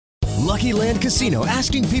Lucky Land Casino,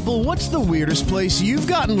 asking people, what's the weirdest place you've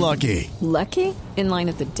gotten lucky? Lucky? In line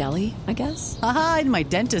at the deli, I guess? Aha, in my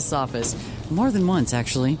dentist's office. More than once,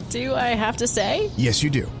 actually. Do I have to say? Yes, you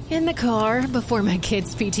do. In the car before my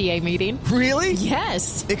kids' PTA meeting. Really?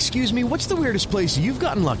 Yes. Excuse me, what's the weirdest place you've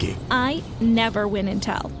gotten lucky? I never win and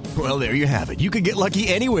tell. Well, there you have it. You can get lucky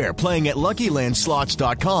anywhere, playing at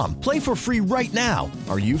LuckyLandSlots.com. Play for free right now.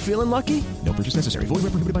 Are you feeling lucky? No purchase necessary. Void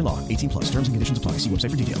where prohibited by law. 18+. Terms and conditions apply. See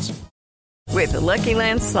website for details. With the Lucky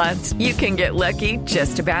Land Slots, you can get lucky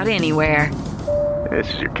just about anywhere.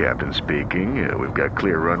 This is your captain speaking. We've got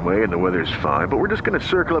clear runway and the weather's fine, but we're just going to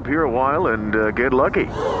circle up here a while and get lucky.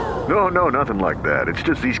 No, nothing like that. It's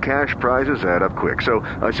just these cash prizes add up quick. So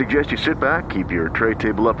I suggest you sit back, keep your tray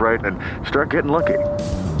table upright, and start getting lucky.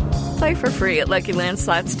 Play for free at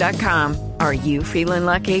LuckyLandSlots.com. Are you feeling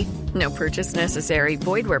lucky? No purchase necessary.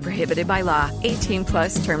 Void where prohibited by law.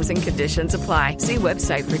 18+ terms and conditions apply. See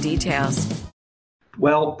website for details.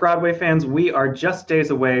 Well, Broadway fans, we are just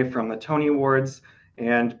days away from the Tony Awards,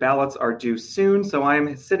 and ballots are due soon. So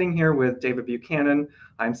I'm sitting here with David Buchanan.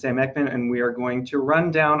 I'm Sam Ekman, and we are going to run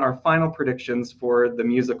down our final predictions for the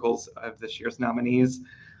musicals of this year's nominees,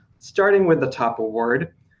 starting with the top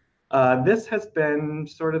award. This has been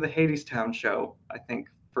sort of the Hadestown show, I think,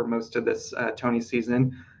 for most of this Tony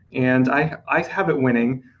season, and I have it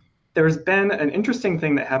winning. There's been an interesting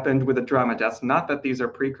thing that happened with the Drama Desk, not that these are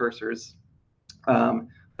precursors,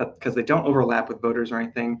 because they don't overlap with voters or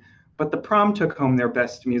anything, but the Prom took home their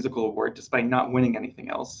Best Musical Award despite not winning anything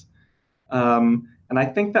else. And I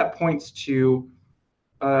think that points to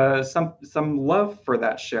some love for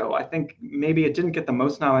that show. I think maybe it didn't get the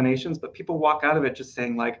most nominations, but people walk out of it just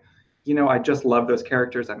saying, like, you know, I just love those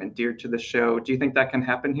characters. I'm endeared to the show. Do you think that can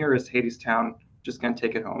happen here? Or is Hadestown just going to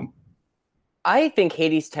take it home? I think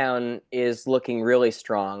Hadestown is looking really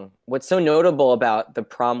strong. What's so notable about the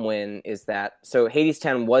Prom win is that, so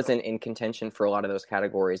Hadestown wasn't in contention for a lot of those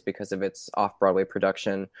categories because of its off-Broadway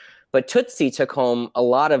production, but Tootsie took home a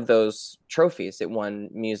lot of those trophies. It won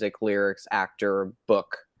music, lyrics, actor,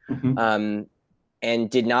 book, and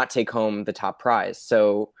did not take home the top prize.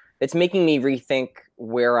 So it's making me rethink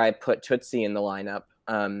where I put Tootsie in the lineup,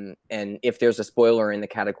 and if there's a spoiler in the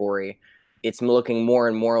category, it's looking more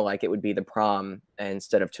and more like it would be the Prom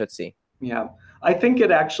instead of Tootsie. Yeah, I think it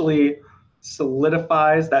actually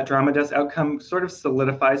solidifies that Drama Desk outcome, sort of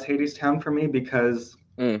solidifies Hadestown for me, because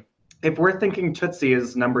if we're thinking Tootsie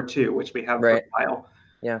is number 2, which we have for a while,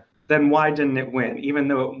 then why didn't it win? Even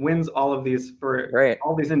though it wins all of these for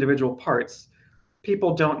all these individual parts,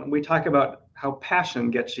 people don't, we talk about how passion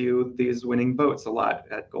gets you these winning votes a lot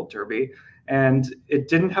at Gold Derby. And it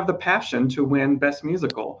didn't have the passion to win Best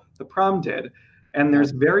Musical. The Prom did. And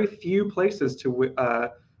there's very few places to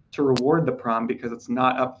reward the Prom because it's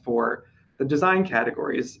not up for the design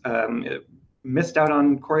categories. It missed out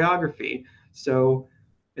on choreography. So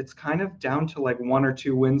it's kind of down to like 1 or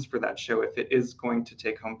 2 wins for that show if it is going to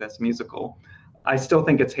take home Best Musical. I still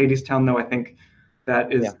think it's Hadestown, though. I think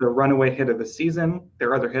that is the runaway hit of the season. There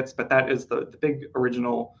are other hits, but that is the big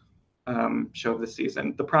original show of the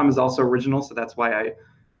season. The Prom is also original, so that's why I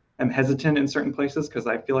am hesitant in certain places, because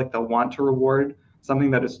I feel like they'll want to reward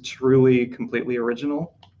something that is truly completely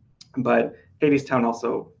original. But Hadestown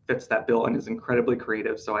also fits that bill and is incredibly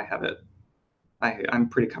creative, so I have it. I'm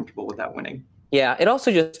pretty comfortable with that winning. Yeah, it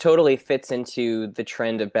also just totally fits into the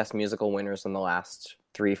trend of Best Musical winners in the last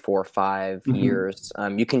 3, 4, 5 years.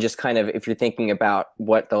 You can just kind of, if you're thinking about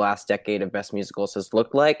what the last decade of Best Musicals has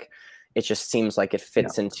looked like, it just seems like it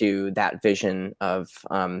fits into that vision of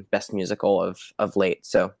Best Musical of late.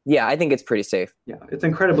 So yeah, I think it's pretty safe. Yeah, it's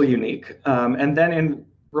incredibly unique. And then in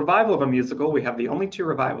revival of a musical, we have the only 2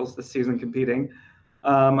 revivals this season competing.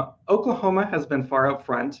 Oklahoma has been far out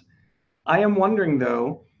front. I am wondering,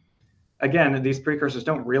 though, again, these precursors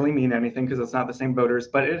don't really mean anything because it's not the same voters,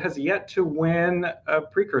 but it has yet to win a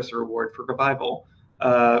precursor award for revival.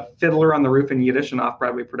 Fiddler on the Roof in Yiddish, an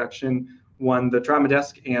off-Broadway production, won the Drama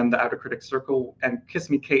Desk and the Outer Critics Circle, and Kiss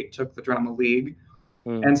Me Kate took the Drama League.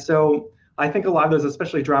 And so I think a lot of those,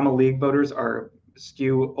 especially Drama League voters, are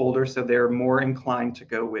skew older, so they're more inclined to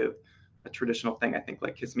go with a traditional thing. I think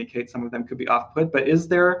like Kiss Me Kate, some of them could be off-put, but is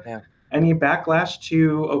there any backlash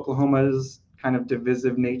to Oklahoma's kind of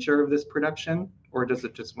divisive nature of this production, or does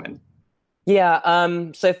it just win? Yeah,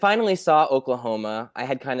 so I finally saw Oklahoma. I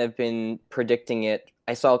had kind of been predicting it.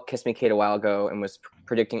 I saw Kiss Me Kate a while ago and was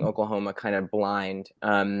predicting Oklahoma kind of blind.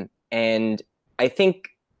 And I think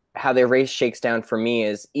how the race shakes down for me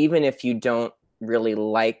is, even if you don't really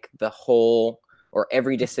like the whole or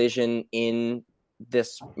every decision in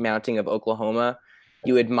this mounting of Oklahoma,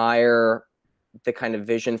 you admire the kind of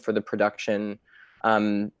vision for the production.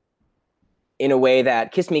 in a way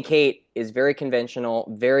that Kiss Me Kate is very conventional,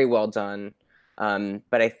 very well done.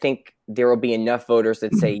 But I think there will be enough voters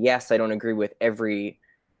that say, yes, I don't agree with every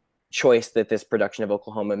choice that this production of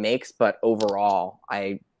Oklahoma makes, but overall,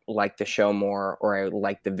 I like the show more, or I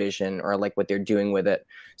like the vision, or I like what they're doing with it.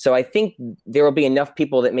 So I think there will be enough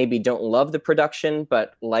people that maybe don't love the production,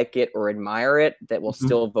 but like it or admire it, that will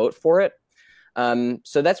still vote for it.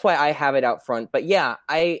 So that's why I have it out front. But yeah,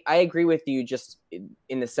 I agree with you just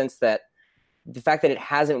in the sense that the fact that it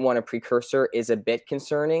hasn't won a precursor is a bit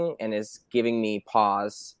concerning and is giving me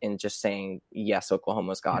pause in just saying, yes,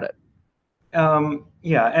 Oklahoma's got it.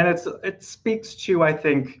 Yeah, and it speaks to, I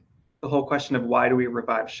think, the whole question of why do we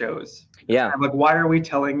revive shows? Yeah. Kind of like, why are we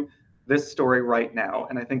telling this story right now?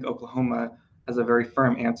 And I think Oklahoma has a very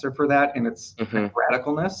firm answer for that in its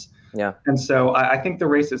radicalness. Yeah. And so I think the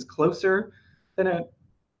race is closer than it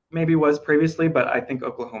maybe was previously, but I think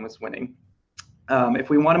Oklahoma's winning. If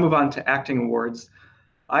we want to move on to acting awards,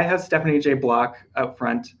 I have Stephanie J. Block out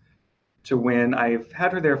front to win. I've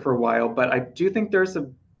had her there for a while, but I do think there's a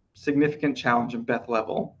significant challenge of Beth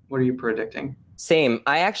Level. What are you predicting? Same.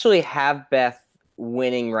 I actually have Beth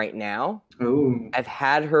winning right now. Ooh. I've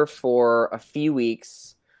had her for a few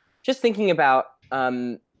weeks. Just thinking about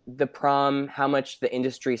the prom, how much the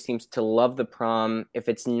industry seems to love the prom. If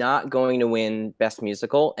it's not going to win Best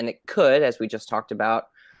Musical, and it could, as we just talked about,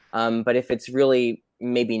 but if it's really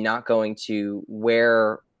maybe not going to,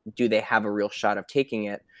 where do they have a real shot of taking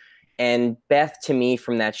it? And Beth, to me,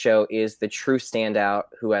 from that show, is the true standout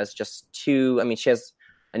who has just two, I mean, she has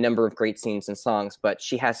a number of great scenes and songs, but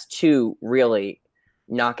she has two really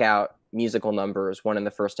knockout musical numbers, one in the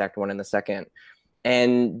first act, one in the second.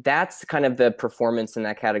 And that's kind of the performance in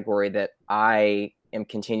that category that I am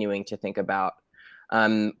continuing to think about.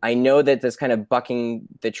 I know that this kind of bucking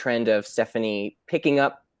the trend of Stephanie picking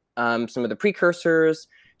up some of the precursors.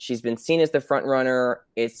 She's been seen as the front runner.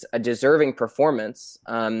 It's a deserving performance.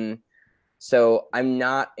 So I'm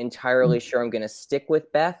not entirely sure I'm going to stick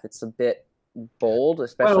with Beth. It's a bit bold,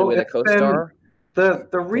 especially with a co-star. The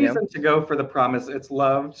reason to go for the prom is it's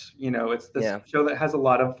loved. It's this show that has a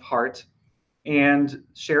lot of heart. And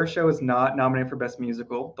Cher Show is not nominated for Best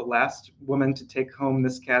Musical. The last woman to take home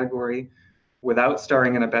this category without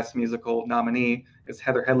starring in a Best Musical nominee is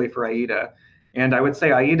Heather Headley for Aida. And I would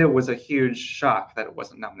say Aida was a huge shock that it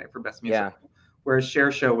wasn't nominated for Best Musical, whereas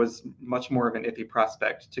Cher Show was much more of an iffy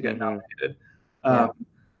prospect to get nominated.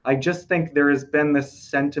 I just think there has been this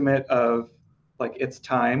sentiment of, like, it's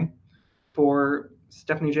time for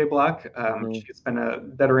Stephanie J. Block. She's been a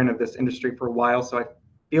veteran of this industry for a while, so I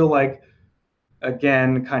feel like,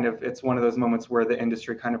 again, kind of it's one of those moments where the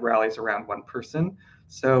industry kind of rallies around one person.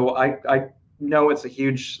 So I know it's a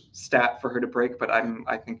huge stat for her to break, but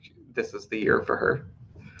I think this is the year for her.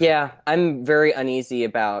 Yeah, I'm very uneasy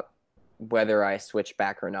about whether I switch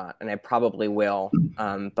back or not, and I probably will.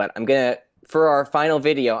 But I'm going to, for our final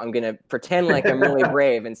video, I'm going to pretend like I'm really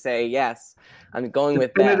brave and say, yes, I'm going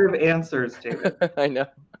with that. Definitive answers, David. I know.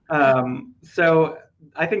 So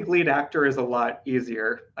I think lead actor is a lot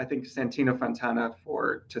easier. I think Santino Fontana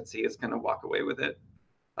for Tootsie is going to walk away with it.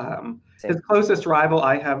 His closest rival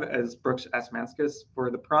I have is Brooks Asmanskas for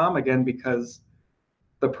the prom, again, because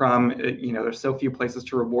the prom, there's so few places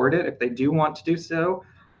to reward it if they do want to do so.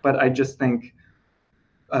 But I just think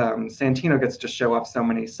Santino gets to show off so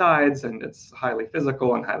many sides, and it's highly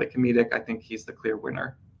physical and highly comedic. I think he's the clear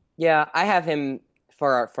winner. Yeah, I have him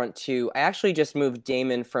far out front too. I actually just moved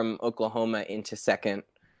Damon from Oklahoma into second,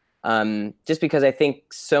 just because I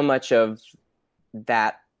think so much of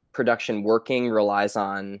that production working relies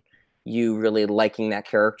on you really liking that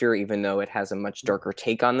character, even though it has a much darker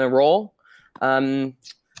take on the role.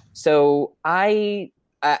 So I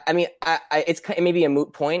mean, it's maybe a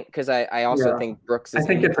moot point because I also think Brooks is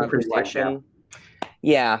in the conversation.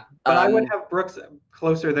 Yeah, but I would have Brooks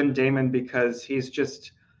closer than Damon because he's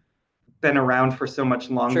just been around for so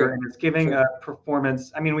much longer and is giving a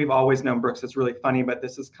performance. I mean, we've always known Brooks is really funny, but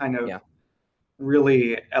this is kind of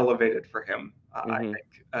really elevated for him, I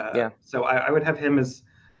think. So I would have him as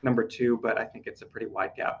number 2, but I think it's a pretty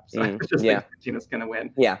wide gap. So I just think Tina's going to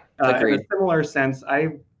win. Yeah, agreed. In a similar sense,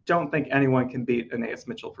 I don't think anyone can beat Anais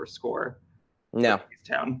Mitchell for score. No.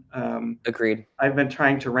 Town. Agreed. I've been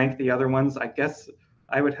trying to rank the other ones. I guess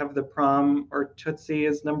I would have the prom or Tootsie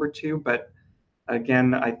as number 2, but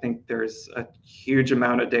again, I think there's a huge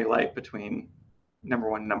amount of daylight between number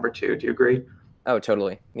 1 and number 2. Do you agree? Oh,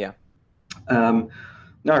 totally. Yeah. All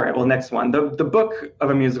right. Well, next one. The book of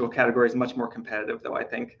a musical category is much more competitive, though, I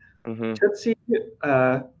think. Tootsie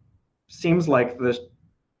seems like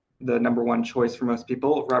the number 1 choice for most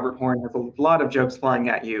people. Robert Horn has a lot of jokes flying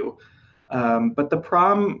at you. But the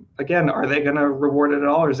prom, again, are they going to reward it at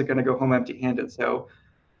all, or is it going to go home empty-handed? So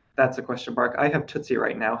that's a question mark. I have Tootsie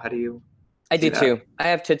right now. How do you? I do too. I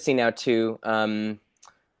have Tootsie now too. I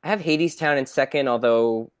have Hadestown in second,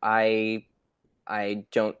 although I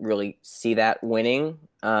don't really see that winning.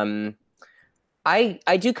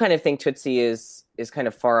 I do kind of think Tootsie is kind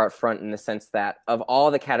of far out front in the sense that of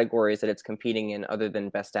all the categories that it's competing in, other than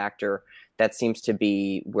Best Actor, that seems to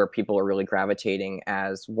be where people are really gravitating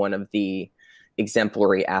as one of the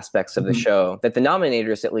exemplary aspects of the show that the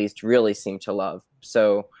nominators at least really seem to love.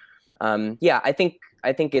 So, I think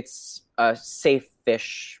it's a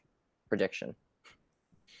safe-ish prediction.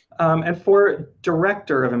 And for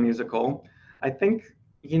director of a musical, I think,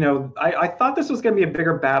 I thought this was going to be a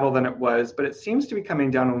bigger battle than it was, but it seems to be coming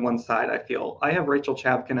down on one side, I feel. I have Rachel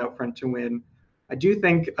Chavkin out front to win. I do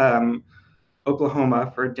think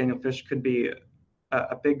Oklahoma for Daniel Fish could be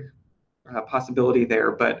a big possibility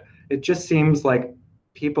there, but it just seems like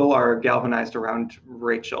people are galvanized around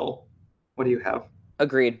Rachel. What do you have?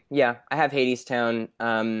 Agreed. Yeah, I have Hadestown.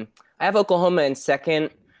 I have Oklahoma in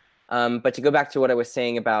second, but to go back to what I was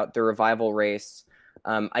saying about the revival race,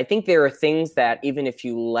 I think there are things that even if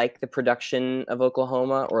you like the production of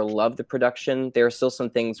Oklahoma or love the production, there are still some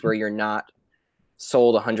things where you're not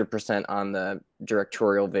sold 100% on the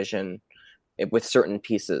directorial vision with certain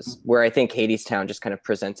pieces, where I think Hadestown just kind of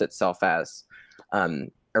presents itself as a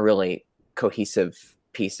really cohesive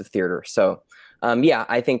piece of theater. So,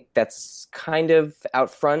 I think that's kind of out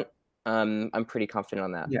front. I'm pretty confident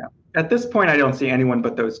on that. Yeah. At this point, I don't see anyone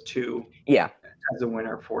but those two as a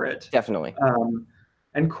winner for it. Definitely.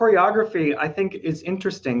 And choreography, I think, is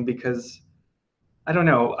interesting because, I don't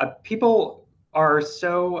know, people are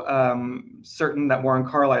so certain that Warren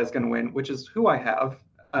Carlyle is going to win, which is who I have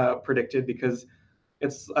predicted because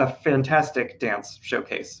it's a fantastic dance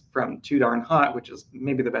showcase, from Too Darn Hot, which is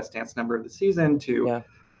maybe the best dance number of the season, to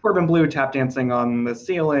Corbin Bleu tap dancing on the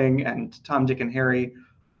ceiling, and Tom, Dick, and Harry.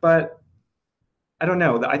 But I don't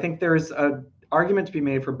know. I think there's an argument to be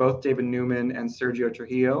made for both David Newman and Sergio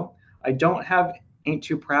Trujillo. I don't have Ain't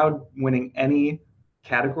Too Proud winning any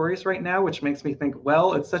categories right now, which makes me think,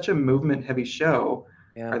 well, it's such a movement-heavy show.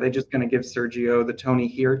 Yeah. Are they just going to give Sergio the Tony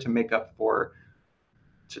here to make up for,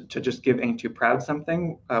 to just give Ain't Too Proud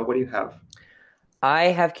something? What do you have? I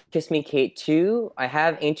have Kiss Me Kate too. I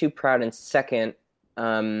have Ain't Too Proud in second.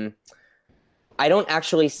 I don't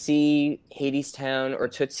actually see Hadestown or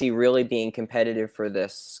Tootsie really being competitive for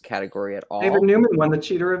this category at all. David Newman won the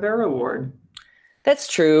Cheetah Rivera Award. That's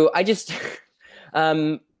true. I just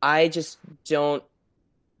don't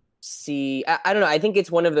see. I don't know. I think it's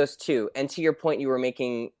one of those two. And to your point you were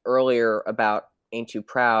making earlier about Ain't Too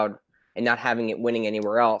Proud and not having it winning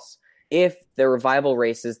anywhere else, if the revival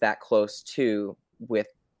race is that close too, with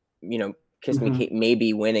Kiss Me Kate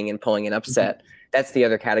maybe winning and pulling an upset, that's the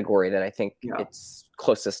other category that I think it's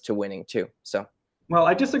closest to winning too. So, well,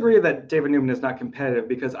 I disagree that David Newman is not competitive,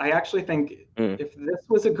 because I actually think if this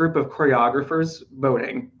was a group of choreographers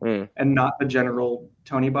voting and not the general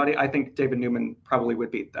Tony body, I think David Newman probably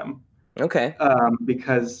would beat them. Okay.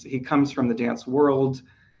 Because he comes from the dance world.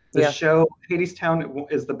 The show,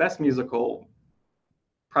 Hadestown, is the best musical,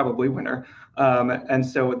 probably winner. And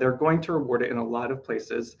so they're going to reward it in a lot of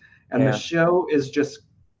places. And the show is just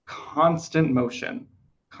constant motion.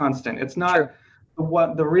 Constant. It's not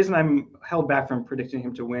the reason I'm held back from predicting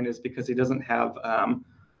him to win is because he doesn't have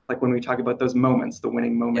like when we talk about those moments, the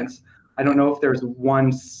winning moments. I don't know if there's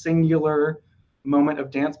one singular moment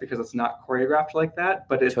of dance because it's not choreographed like that,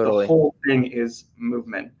 but the whole thing is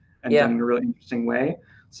movement and done in a really interesting way.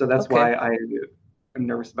 So that's why I am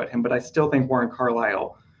nervous about him. But I still think Warren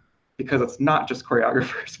Carlyle, because it's not just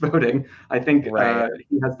choreographers voting, I think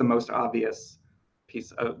he has the most obvious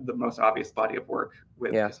body of work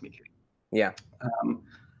with Kiss Me Kate. Yeah.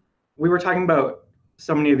 We were talking about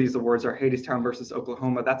so many of these awards are Hadestown versus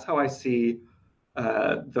Oklahoma. That's how I see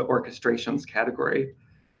the orchestrations category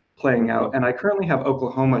playing out. And I currently have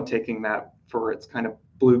Oklahoma taking that for its kind of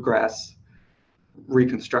bluegrass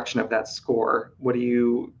reconstruction of that score. Do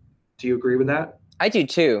you agree with that? I do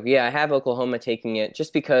too. Yeah, I have Oklahoma taking it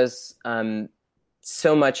just because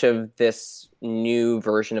so much of this new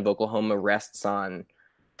version of Oklahoma rests on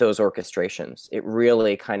those orchestrations. It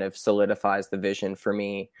really kind of solidifies the vision for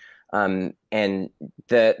me. And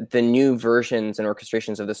the new versions and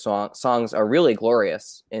orchestrations of the songs are really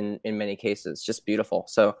glorious in many cases, just beautiful.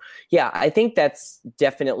 So yeah, I think that's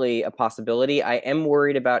definitely a possibility. I am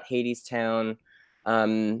worried about Hadestown.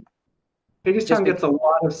 Hadestown gets a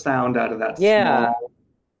lot of sound out of that small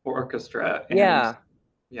orchestra. And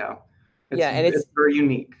it's very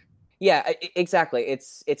unique. Yeah, exactly.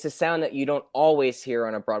 It's a sound that you don't always hear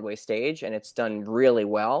on a Broadway stage, and it's done really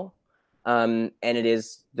well. And it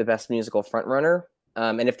is the Best Musical frontrunner.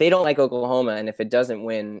 And if they don't like Oklahoma, and if it doesn't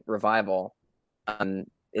win Revival,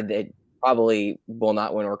 it probably will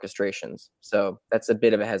not win orchestrations. So that's a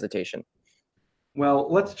bit of a hesitation. Well,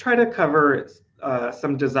 let's try to cover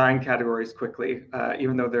some design categories quickly,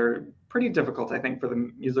 even though they're pretty difficult, I think, for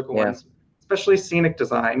the musical ones, especially scenic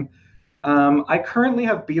design. I currently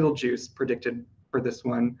have Beetlejuice predicted for this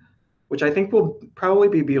one, which I think will probably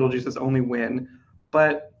be Beetlejuice's only win.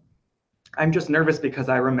 But I'm just nervous because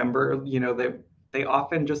I remember, they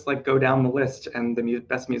often just like go down the list, and the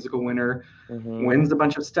Best Musical winner wins a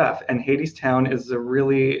bunch of stuff. And Hadestown is a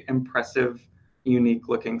really impressive, unique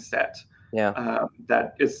looking set.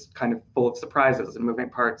 That is kind of full of surprises and moving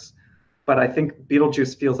parts. But I think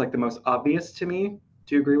Beetlejuice feels like the most obvious to me.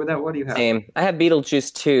 Do you agree with that? What do you have? Same. I have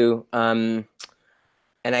Beetlejuice too. And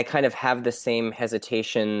I kind of have the same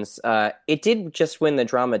hesitations. It did just win the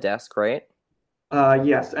Drama Desk, right?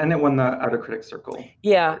 Yes, and it won the Outer Critics Circle.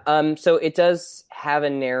 Yeah, so it does have a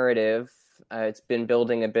narrative. It's been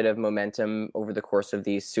building a bit of momentum over the course of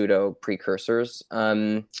these pseudo precursors.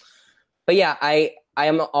 But yeah, I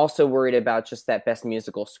am also worried about just that Best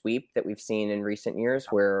Musical sweep that we've seen in recent years,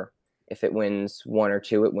 where if it wins 1 or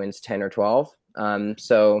 2, it wins 10 or 12.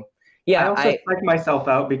 So yeah, I also psych myself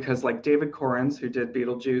out because like David Correns, who did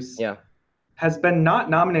Beetlejuice, has been not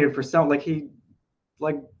nominated for some. Like he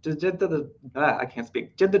did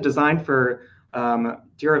the design for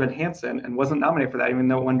Dear Evan Hansen and wasn't nominated for that, even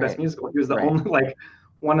though it won Best Musical. He was the only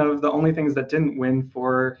one of the only things that didn't win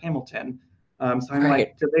for Hamilton. So I'm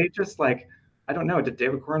like, did they just I don't know, did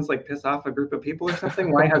David Correns piss off a group of people or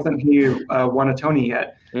something? Why hasn't he won a Tony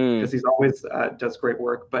yet? Because he's always does great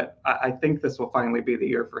work. But I think this will finally be the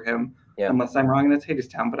year for him, unless I'm wrong and it's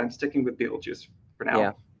Hadestown, but I'm sticking with Beetlejuice for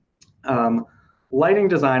now. Lighting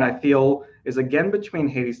design, I feel, is again between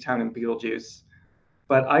Hadestown and Beetlejuice.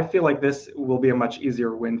 But I feel like this will be a much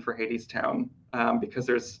easier win for Hadestown because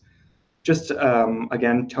there's just,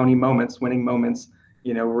 again, Tony moments, winning moments.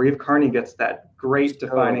 Reeve Carney gets that great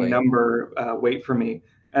defining number, Wait For Me.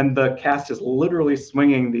 And the cast is literally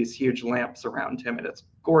swinging these huge lamps around him, and it's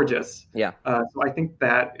gorgeous. So I think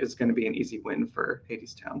that is going to be an easy win for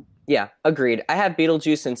Hadestown. Yeah, agreed. I have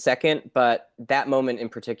Beetlejuice in second, but that moment in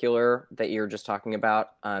particular that you're just talking about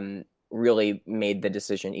really made the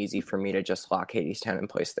decision easy for me to just lock Hadestown in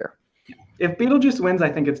place there. If Beetlejuice wins, I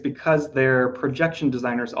think it's because their projection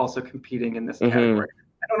designers also competing in this category.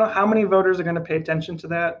 I don't know how many voters are going to pay attention to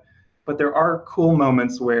that, but there are cool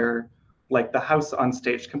moments where the house on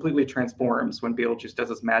stage completely transforms when Beetlejuice does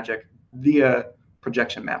his magic via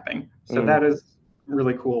projection mapping. So that is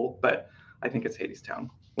really cool, but I think it's Hadestown.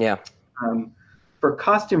 Yeah. For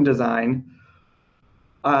costume design,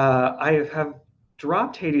 I have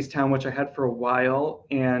dropped Hadestown, which I had for a while,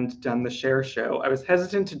 and done the Cher Show. I was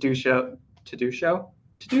hesitant to do so, the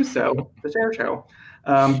Cher Show.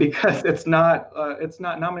 Because it's not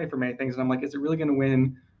nominated for many things, and I'm like, is it really going to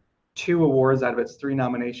win 2 awards out of its 3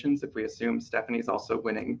 nominations if we assume Stephanie's also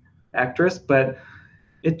winning actress? But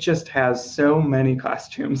it just has so many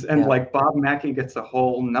costumes, and Bob Mackie gets a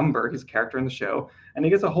whole number. He's a character in the show, and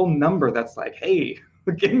he gets a whole number that's like, hey,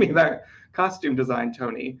 give me that costume design,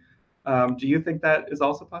 Tony. Do you think that is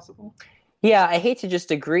also possible? Yeah, I hate to just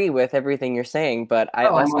agree with everything you're saying, but I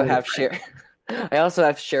also have Cher. I also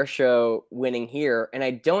have Cher Show winning here, and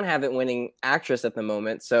I don't have it winning actress at the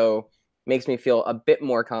moment, so makes me feel a bit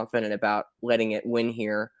more confident about letting it win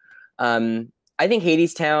here. I think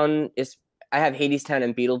Hadestown I have Hadestown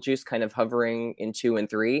and Beetlejuice kind of hovering in 2 and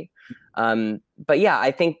 3. But yeah,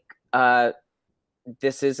 I think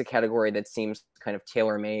this is a category that seems kind of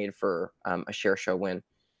tailor-made for a Cher Show win.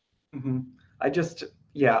 I'm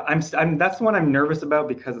that's the one I'm nervous about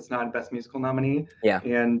because it's not a Best Musical nominee.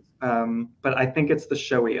 And but I think it's the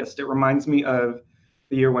showiest. It reminds me of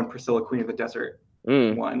the year when Priscilla, Queen of the Desert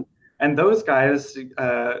won. And those guys,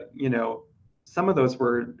 some of those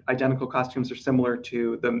were identical costumes or similar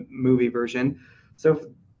to the movie version. So if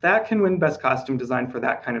that can win Best Costume Design for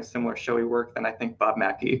that kind of similar showy work, then I think Bob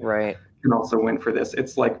Mackie can also win for this.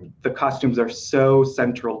 It's like the costumes are so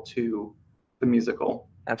central to the musical.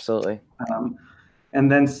 Absolutely. And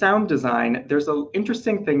then sound design, there's an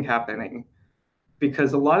interesting thing happening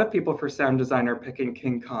because a lot of people for sound design are picking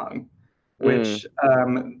King Kong, which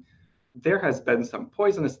there has been some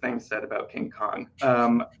poisonous things said about King Kong.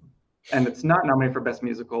 And it's not nominated for Best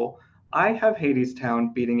Musical. I have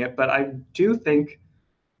Hadestown beating it, but I do think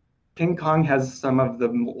King Kong has some of the,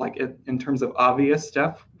 in terms of obvious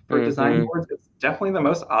stuff for design boards, it's definitely the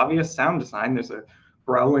most obvious sound design. There's a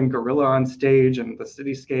growling gorilla on stage and the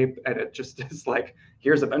cityscape, and it just is like,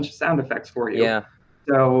 here's a bunch of sound effects for you. Yeah.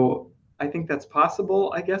 So I think that's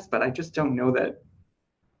possible, I guess, but I just don't know that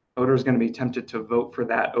voters going to be tempted to vote for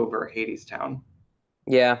that over Hadestown.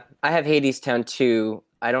 Yeah, I have Hadestown too.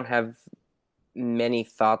 I don't have many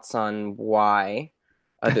thoughts on why,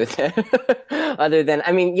 other than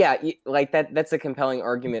I mean, yeah, like that's a compelling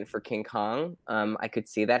argument for King Kong. I could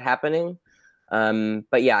see that happening.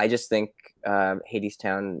 But yeah, I just think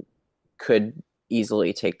Hadestown could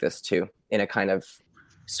easily take this too in a kind of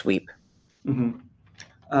sweep. Mm-hmm.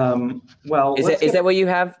 Well, is that what you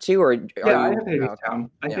have too, or I have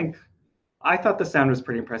Hadestown. I thought the sound was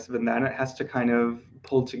pretty impressive in that. It has to kind of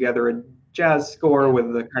pull together a jazz score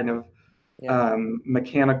with the kind of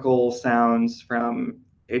mechanical sounds from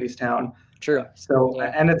Hadestown. True.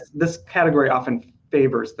 And this category often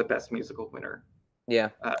favors the best musical winner. Yeah.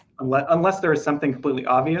 Unless there is something completely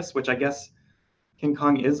obvious, which I guess King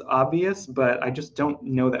Kong is obvious, but I just don't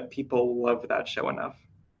know that people love that show enough,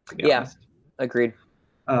 to be honest. Agreed.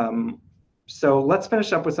 So let's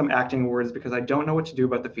finish up with some acting awards because I don't know what to do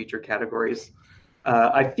about the feature categories.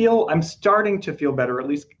 I'm starting to feel better, at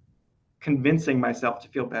least convincing myself to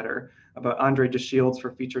feel better about Andre DeShields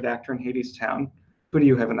for featured actor in Hadestown. Who do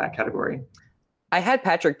you have in that category? I had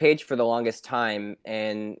Patrick Page for the longest time,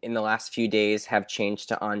 and in the last few days have changed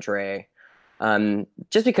to Andre,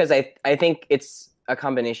 just because I think it's a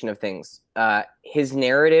combination of things. His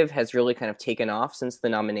narrative has really kind of taken off since the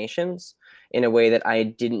nominations in a way that I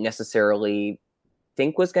didn't necessarily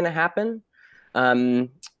think was going to happen.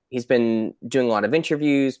 He's been doing a lot of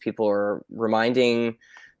interviews. People are reminding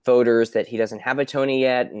voters that he doesn't have a Tony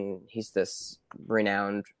yet, and he's this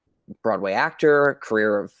renowned Broadway actor,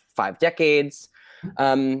 career of 5 decades.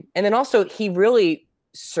 And then also he really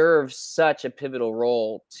serves such a pivotal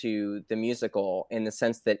role to the musical in the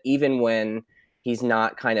sense that even when he's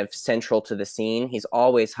not kind of central to the scene, he's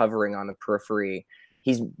always hovering on the periphery.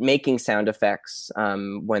 He's making sound effects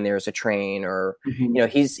when there's a train, or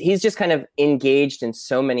he's just kind of engaged in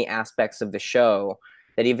so many aspects of the show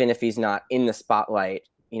that even if he's not in the spotlight,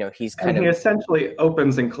 he's kind of. He essentially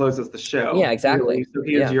opens and closes the show. Yeah, exactly. Really. So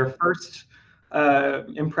he is your first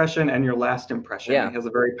impression and your last impression. Yeah. He has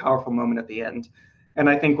a very powerful moment at the end, and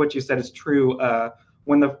I think what you said is true.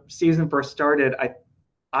 When the season first started,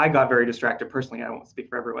 I got very distracted personally. I won't speak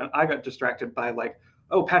for everyone. I got distracted by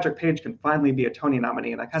oh, Patrick Page can finally be a Tony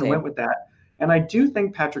nominee. And I kind of went with that. And I do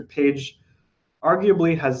think Patrick Page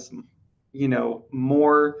arguably has,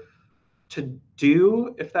 more to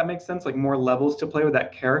do, if that makes sense, like more levels to play with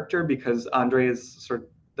that character, because Andre is sort of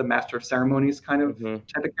the master of ceremonies kind of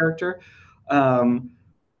type of character.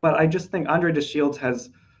 But I just think Andre DeShields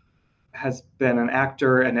has been an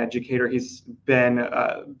actor, an educator. He's been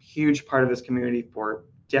a huge part of this community for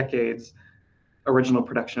decades. Original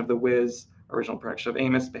production of The Wiz, original production of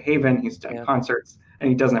Amos Behaven. He's done concerts, and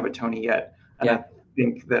he doesn't have a Tony yet. And I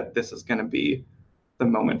think that this is going to be the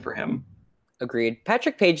moment for him. Agreed.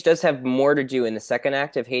 Patrick Page does have more to do in the second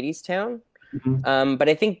act of Hadestown. But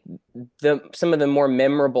I think some of the more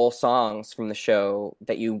memorable songs from the show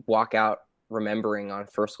that you walk out remembering on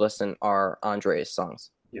first listen are Andre's songs.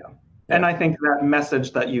 Yeah. And I think that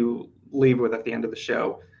message that you leave with at the end of the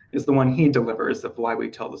show is the one he delivers of why we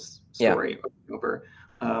tell this story over.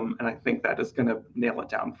 And I think that is going to nail it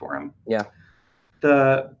down for him. Yeah.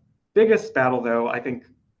 The biggest battle, though, I think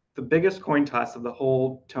the biggest coin toss of the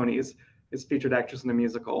whole Tonys is featured actress in the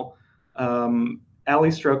musical. Ali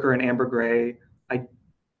Stroker and Amber Gray.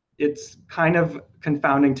 It's kind of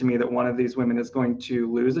confounding to me that one of these women is going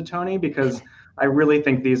to lose a Tony, because I really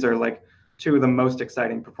think these are two of the most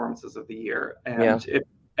exciting performances of the year. And if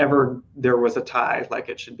ever there was a tie,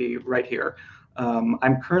 it should be right here.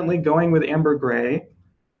 I'm currently going with Amber Gray.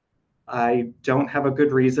 I don't have a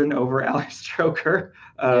good reason over Ali Stroker.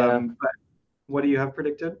 But what do you have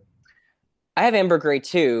predicted? I have Amber Gray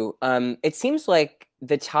too. It seems like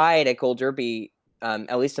the tide at Gold Derby,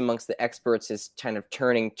 at least amongst the experts, is kind of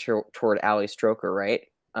turning toward Ali Stroker, right?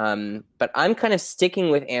 But I'm kind of sticking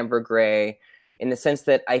with Amber Gray in the sense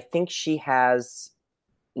that I think she has,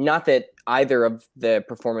 not that either of the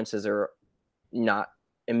performances are not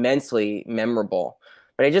immensely memorable,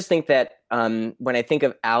 but I just think that when I think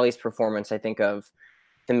of Ali's performance, I think of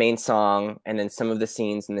the main song and then some of the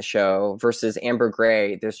scenes in the show, versus Amber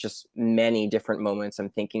Gray. There's just many different moments I'm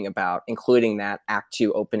thinking about, including that Act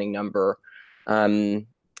 2 opening number, and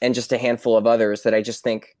just a handful of others that I just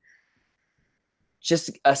think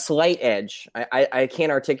just a slight edge. I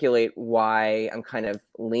can't articulate why I'm kind of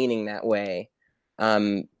leaning that way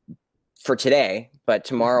for today, but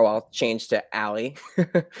tomorrow I'll change to Ali,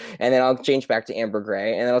 and then I'll change back to Amber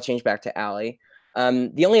Gray, and then I'll change back to Ali.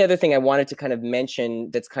 The only other thing I wanted to kind of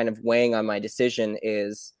mention that's kind of weighing on my decision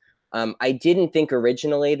is I didn't think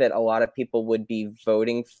originally that a lot of people would be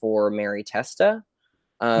voting for Mary Testa.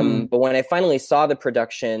 But when I finally saw the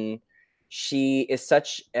production, she is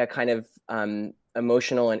such a kind of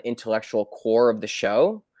emotional and intellectual core of the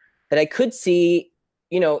show that I could see,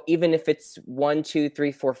 even if it's 1, 2,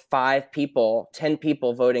 3, 4, 5 people, 10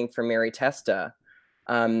 people voting for Mary Testa,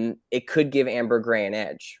 it could give Amber Gray an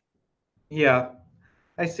edge. Yeah,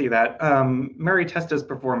 I see that. Mary Testa's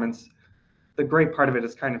performance, the great part of it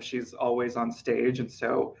is kind of she's always on stage, and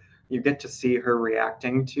so you get to see her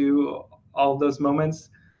reacting to all of those moments.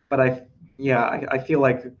 But I feel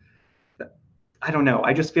like, I don't know.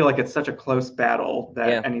 I just feel like it's such a close battle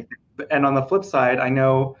that anything. And on the flip side, I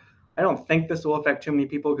don't think this will affect too many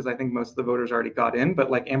people because I think most of the voters already got in. But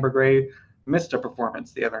like Amber Gray missed a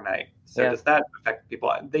performance the other night, so does that affect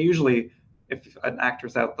people? They usually, if an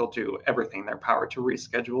actor's out, they'll do everything in their power to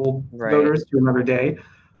reschedule voters to another day.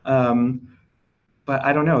 But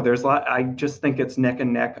I don't know. There's a lot. I just think it's neck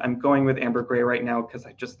and neck. I'm going with Amber Gray right now because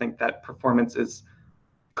I just think that performance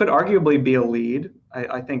could arguably be a lead.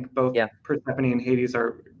 I think both Persephone and Hades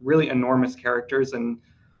are really enormous characters and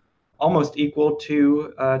almost equal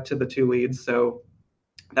to the two leads. So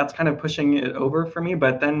that's kind of pushing it over for me.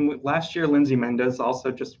 But then last year, Lindsay Mendez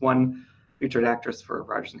also just won featured actress for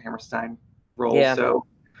Rodgers and Hammerstein role. Yeah. So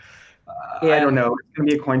I don't know. It's going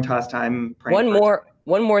to be a coin toss time.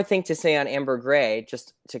 One more thing to say on Amber Gray,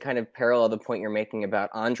 just to kind of parallel the point you're making about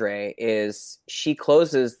Andre, is she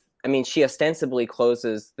ostensibly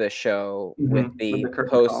closes the show with the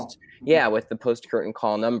post curtain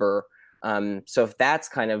call number. So if that's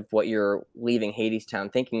kind of what you're leaving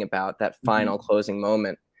Hadestown thinking about, that final closing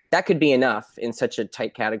moment, that could be enough in such a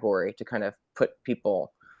tight category to kind of put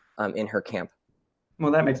people in her camp.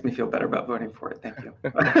 Well, that makes me feel better about voting for it. Thank you.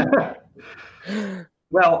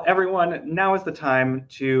 Well, everyone, now is the time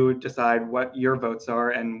to decide what your votes are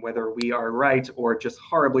and whether we are right or just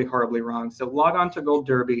horribly, horribly wrong. So log on to Gold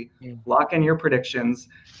Derby, lock in your predictions,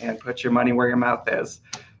 and put your money where your mouth is.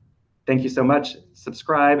 Thank you so much.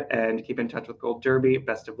 Subscribe and keep in touch with Gold Derby.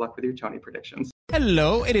 Best of luck with your Tony predictions.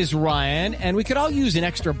 Hello, it is Ryan, and we could all use an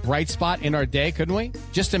extra bright spot in our day, couldn't we?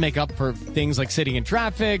 Just to make up for things like sitting in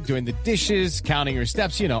traffic, doing the dishes, counting your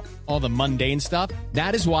steps, all the mundane stuff.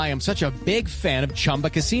 That is why I'm such a big fan of Chumba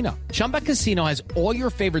Casino. Chumba Casino has all your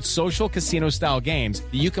favorite social casino-style games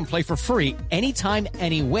that you can play for free anytime,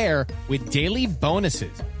 anywhere with daily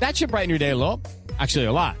bonuses. That should brighten your day a little. Actually,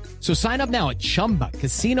 a lot. So sign up now at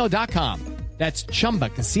ChumbaCasino.com. That's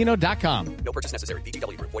ChumbaCasino.com. No purchase necessary.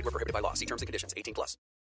 VGW Group. Void where prohibited by law. See terms and conditions. 18+.